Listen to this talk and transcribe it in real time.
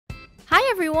Hi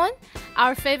everyone!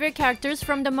 Our favorite characters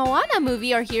from the Moana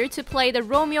movie are here to play the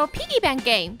Romeo piggy bank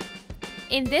game.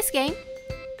 In this game,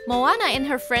 Moana and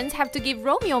her friends have to give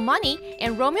Romeo money,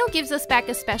 and Romeo gives us back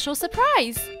a special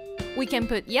surprise. We can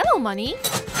put yellow money,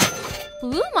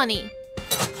 blue money,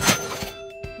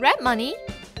 red money,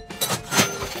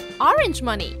 orange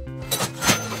money,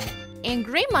 and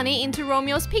green money into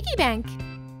Romeo's piggy bank.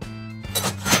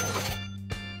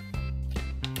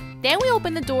 Then we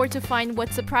open the door to find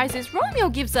what surprises Romeo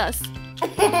gives us.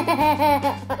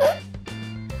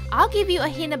 I'll give you a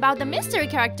hint about the mystery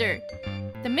character.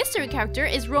 The mystery character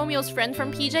is Romeo's friend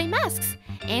from PJ Masks,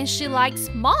 and she likes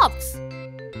moths.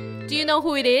 Do you know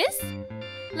who it is?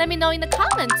 Let me know in the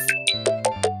comments.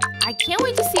 I can't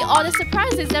wait to see all the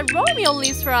surprises that Romeo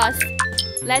leaves for us.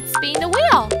 Let's spin the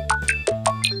wheel.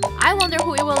 I wonder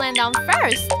who it will land on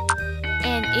first.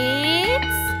 And it's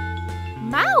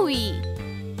Maui.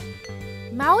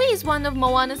 Maui is one of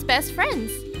Moana's best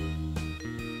friends.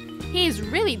 He is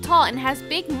really tall and has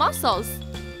big muscles.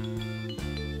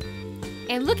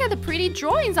 And look at the pretty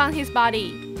drawings on his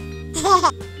body.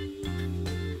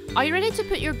 Are you ready to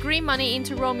put your green money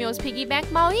into Romeo's piggy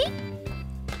bank, Maui?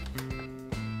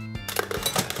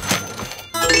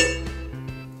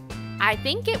 I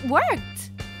think it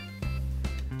worked.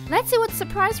 Let's see what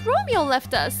surprise Romeo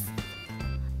left us.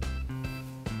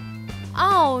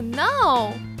 Oh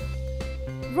no!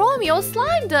 Romeo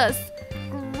slimed us!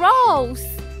 Gross!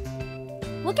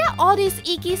 Look at all this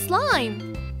icky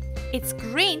slime! It's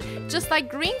green, just like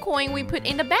green coin we put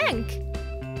in the bank.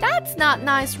 That's not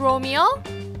nice, Romeo!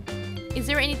 Is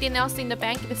there anything else in the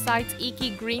bank besides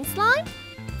icky green slime?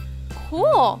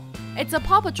 Cool! It's a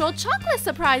Paw Patrol chocolate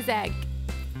surprise egg!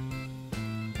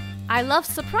 I love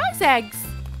surprise eggs!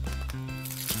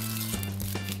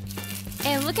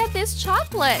 And look at this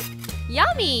chocolate!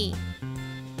 Yummy!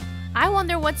 I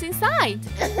wonder what's inside.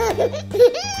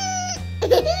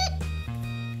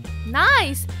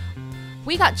 Nice!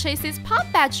 We got Chase's Pop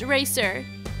Badge Racer.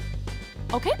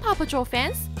 Okay, Paw Patrol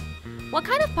fans, what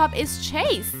kind of pop is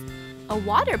Chase? A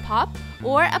water pop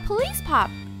or a police pop?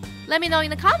 Let me know in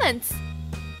the comments.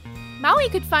 Maui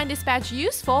could find this badge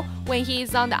useful when he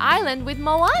is on the island with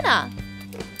Moana.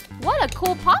 What a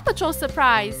cool Paw Patrol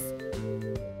surprise!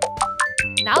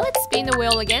 Now let's spin the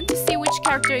wheel again to see which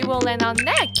character it will land on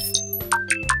next.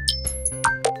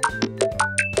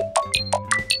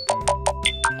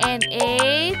 And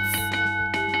it's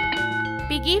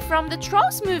Biggie from the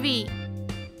Trolls movie.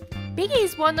 Biggie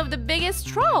is one of the biggest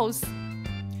trolls,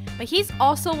 but he's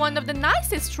also one of the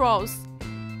nicest trolls.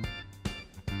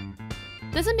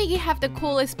 Doesn't Biggie have the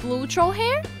coolest blue troll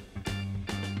hair?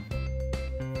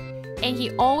 And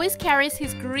he always carries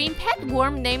his green pet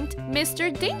worm named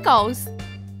Mr. Dinkles.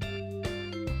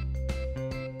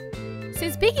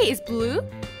 Since Biggie is blue,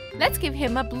 let's give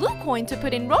him a blue coin to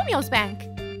put in Romeo's bank.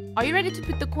 Are you ready to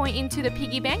put the coin into the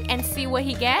piggy bank and see what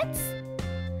he gets?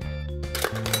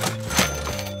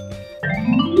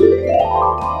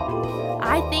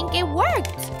 I think it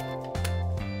worked!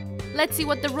 Let's see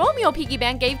what the Romeo piggy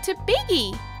bank gave to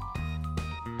Biggie.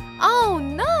 Oh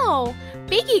no!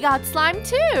 Biggie got slime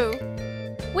too!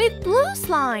 With blue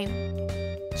slime!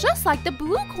 Just like the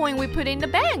blue coin we put in the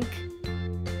bank.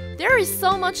 There is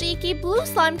so much icky blue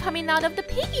slime coming out of the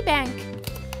piggy bank.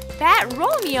 Bad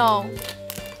Romeo!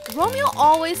 Romeo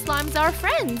always slimes our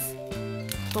friends.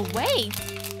 But wait,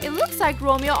 it looks like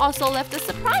Romeo also left a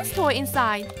surprise toy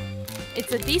inside.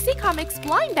 It's a DC Comics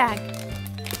blind bag.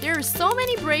 There are so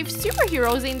many brave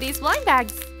superheroes in these blind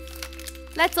bags.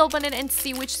 Let's open it and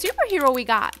see which superhero we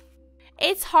got.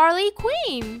 It's Harley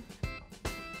Quinn.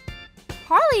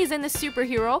 Harley isn't a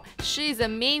superhero, she's a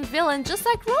mean villain just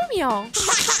like Romeo.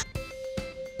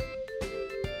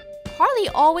 Harley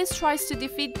always tries to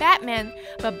defeat Batman,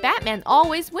 but Batman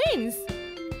always wins.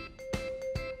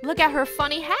 Look at her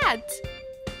funny hat.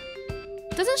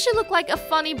 Doesn't she look like a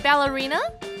funny ballerina?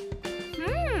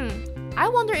 I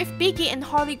wonder if Biggie and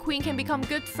Harley Quinn can become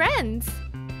good friends.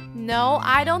 No,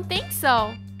 I don't think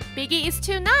so. Biggie is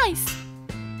too nice.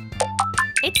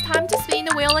 It's time to spin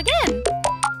the wheel again.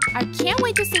 I can't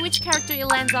wait to see which character it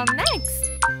lands on next.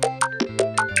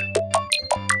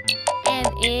 And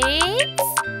it's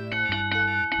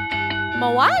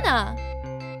Moana!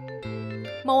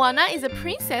 Moana is a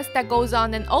princess that goes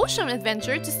on an ocean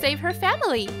adventure to save her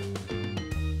family.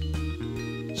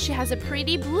 She has a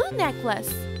pretty blue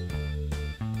necklace.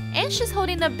 And she's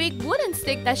holding a big wooden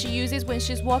stick that she uses when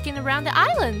she's walking around the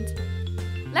island.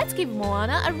 Let's give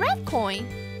Moana a red coin,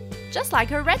 just like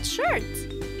her red shirt.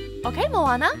 Okay,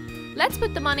 Moana, let's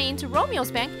put the money into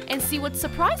Romeo's bank and see what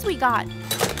surprise we got.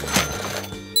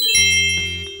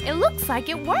 It looks like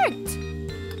it worked.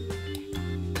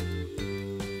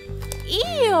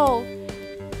 Ew!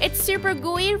 It's super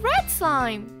gooey red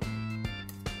slime.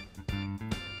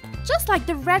 Just like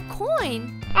the red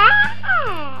coin.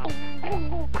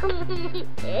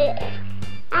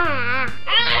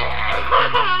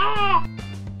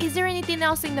 Is there anything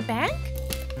else in the bank?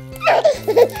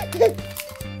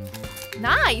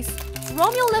 Nice!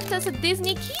 Romeo left us a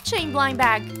Disney keychain blind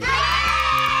bag.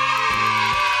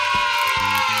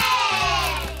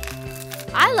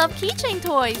 I love keychain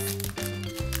toys.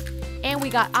 And we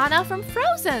got Anna from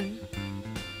Frozen.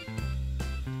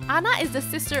 Anna is the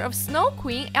sister of Snow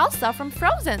Queen Elsa from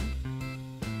Frozen.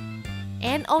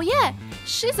 And oh yeah,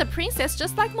 she's a princess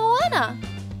just like Moana.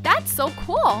 That's so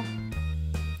cool.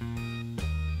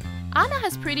 Anna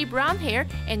has pretty brown hair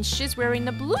and she's wearing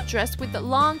a blue dress with a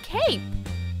long cape.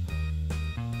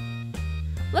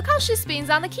 Look how she spins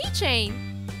on the keychain.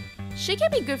 She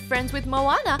can be good friends with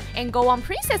Moana and go on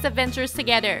princess adventures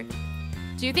together.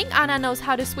 Do you think Anna knows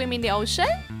how to swim in the ocean?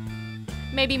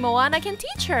 Maybe Moana can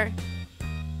teach her.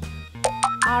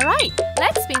 Alright,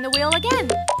 let's spin the wheel again.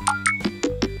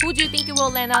 Who do you think it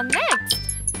will land on next?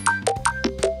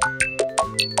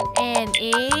 And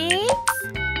it's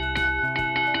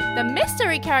the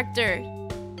mystery character.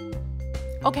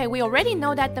 Okay, we already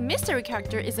know that the mystery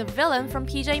character is a villain from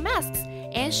PJ Masks,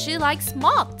 and she likes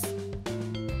moths.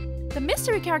 The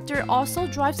mystery character also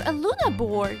drives a Luna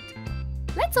board.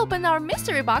 Let's open our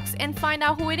mystery box and find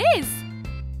out who it is.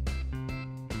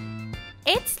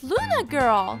 It's Luna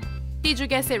Girl. Did you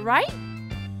guess it right?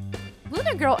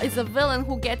 Luna Girl is a villain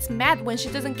who gets mad when she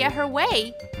doesn't get her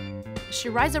way. She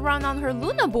rides around on her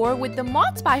Luna board with the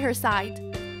moths by her side.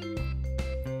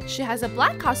 She has a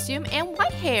black costume and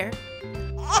white hair.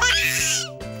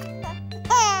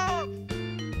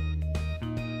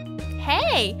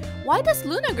 Hey, why does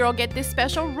Luna Girl get this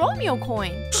special Romeo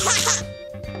coin?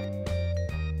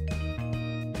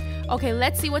 Okay,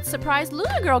 let's see what surprise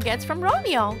Luna Girl gets from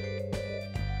Romeo.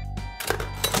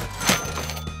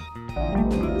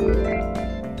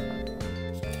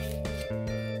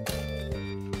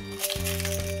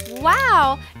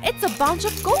 Wow, it's a bunch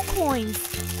of gold coins.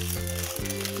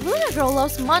 Luna Girl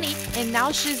loves money and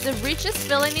now she's the richest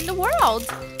villain in the world.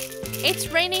 It's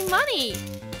raining money.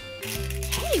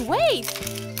 Hey, wait!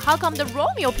 How come the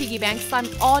Romeo piggy bank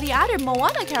slimed all the other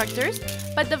Moana characters,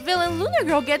 but the villain Luna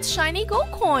Girl gets shiny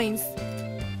gold coins?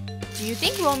 Do you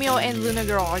think Romeo and Luna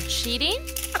Girl are cheating?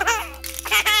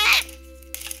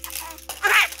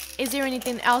 Is there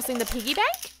anything else in the piggy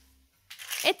bank?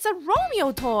 It's a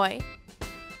Romeo toy.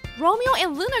 Romeo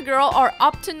and Luna Girl are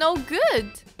up to no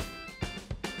good.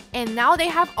 And now they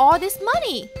have all this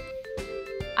money.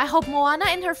 I hope Moana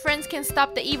and her friends can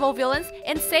stop the evil villains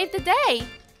and save the day.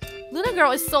 Luna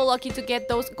Girl is so lucky to get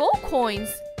those gold coins.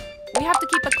 We have to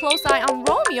keep a close eye on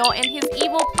Romeo and his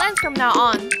evil plans from now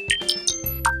on.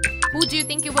 Who do you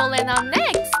think it will land on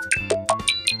next?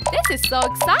 This is so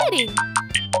exciting.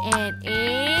 And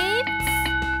it's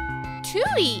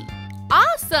Tui.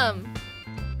 Awesome!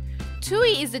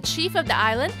 Tui is the chief of the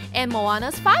island and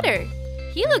Moana's father.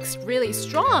 He looks really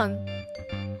strong.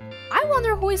 I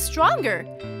wonder who is stronger,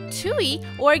 Tui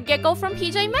or Gecko from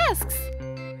PJ Masks?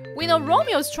 We know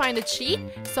Romeo's trying to cheat,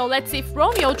 so let's see if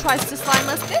Romeo tries to slime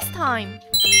us this time.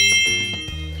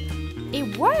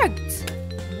 It worked!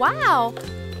 Wow!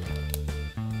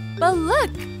 But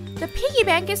look, the piggy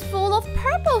bank is full of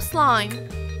purple slime.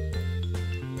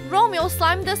 Romeo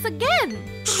slimed us again.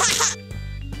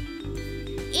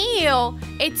 Ew,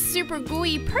 it's super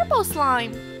gooey purple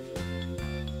slime.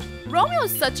 Romeo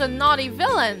is such a naughty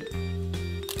villain.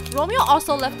 Romeo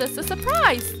also left us a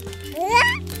surprise.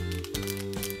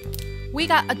 We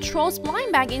got a Trolls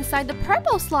blind bag inside the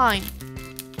purple slime.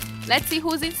 Let's see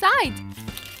who's inside.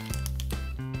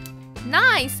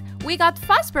 Nice! We got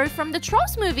Fuzzbird from the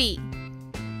Trolls movie.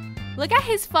 Look at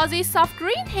his fuzzy soft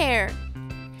green hair.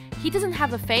 He doesn't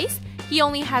have a face, he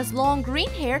only has long green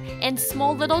hair and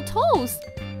small little toes.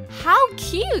 How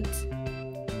cute!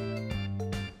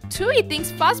 Tui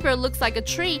thinks Fuzzbird looks like a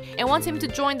tree and wants him to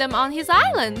join them on his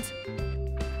island.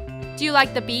 Do you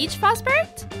like the beach,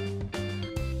 Fuzzbird?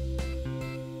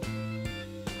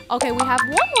 Okay, we have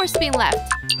one more spin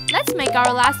left. Let's make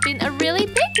our last spin a really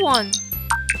big one.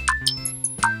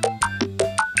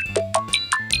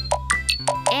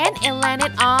 And it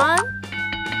landed on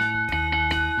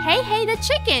Hey Hey the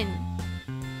chicken.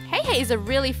 Hey Hey is a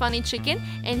really funny chicken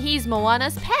and he's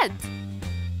Moana's pet.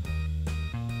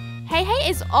 Hey Hey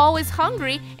is always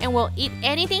hungry and will eat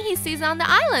anything he sees on the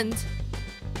island.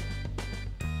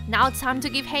 Now it's time to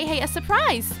give Hey Hey a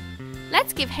surprise.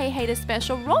 Let's give Hey Hey the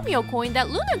special Romeo coin that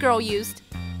Luna Girl used.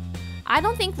 I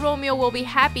don't think Romeo will be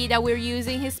happy that we're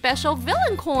using his special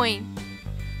villain coin.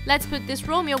 Let's put this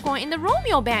Romeo coin in the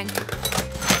Romeo bank.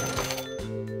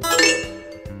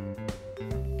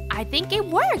 I think it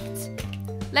worked.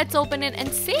 Let's open it and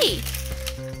see.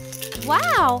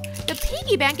 Wow, the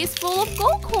piggy bank is full of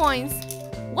gold coins.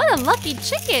 What a lucky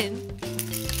chicken.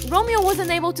 Romeo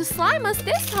wasn't able to slime us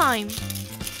this time.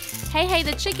 Hey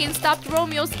the chicken stopped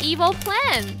Romeo's evil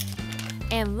plan.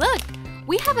 And look,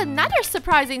 we have another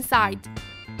surprise inside.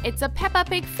 It's a Peppa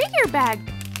Pig figure bag.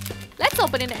 Let's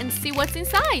open it and see what's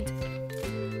inside.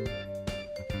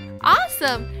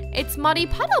 Awesome! It's Muddy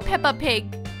Puddle Peppa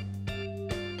Pig.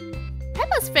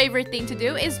 Peppa's favorite thing to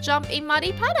do is jump in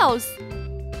muddy puddles.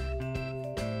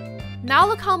 Now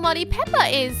look how muddy Peppa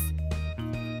is.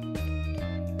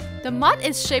 The mud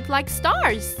is shaped like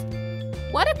stars.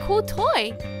 What a cool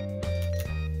toy!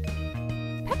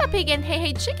 Peppa Pig and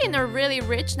Hey Chicken are really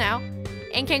rich now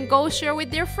and can go share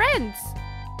with their friends.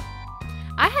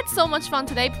 I had so much fun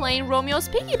today playing Romeo's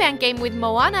piggy bank game with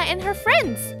Moana and her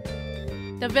friends.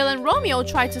 The villain Romeo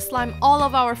tried to slime all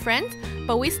of our friends,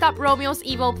 but we stopped Romeo's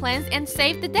evil plans and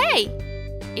saved the day.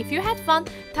 If you had fun,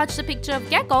 touch the picture of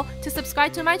Gecko to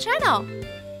subscribe to my channel.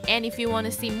 And if you want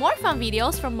to see more fun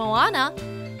videos from Moana,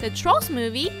 the Trolls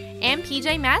movie, and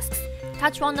PJ Masks,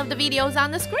 touch one of the videos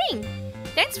on the screen.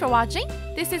 Thanks for watching.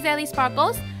 This is Ellie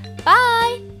Sparkles.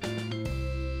 Bye!